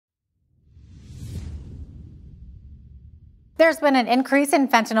There's been an increase in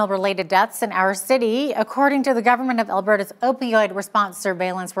fentanyl-related deaths in our city. According to the Government of Alberta's Opioid Response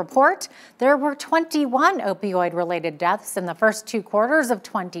Surveillance Report, there were 21 opioid-related deaths in the first 2 quarters of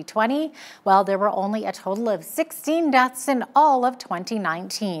 2020, while there were only a total of 16 deaths in all of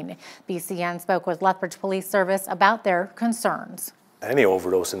 2019. BCN spoke with Lethbridge Police Service about their concerns. Any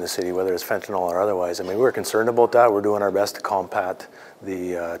overdose in the city, whether it's fentanyl or otherwise, I mean, we're concerned about that. We're doing our best to combat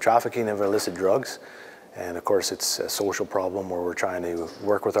the trafficking of illicit drugs. And of course, it's a social problem where we're trying to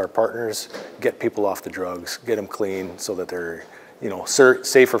work with our partners, get people off the drugs, get them clean so that they're,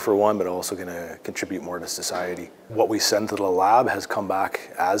 safer for one, but also going to contribute more to society. What we send to the lab has come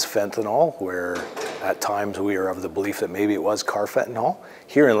back as fentanyl, where at times we are of the belief that maybe it was carfentanil.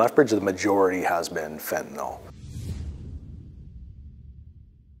 Here in Lethbridge, the majority has been fentanyl.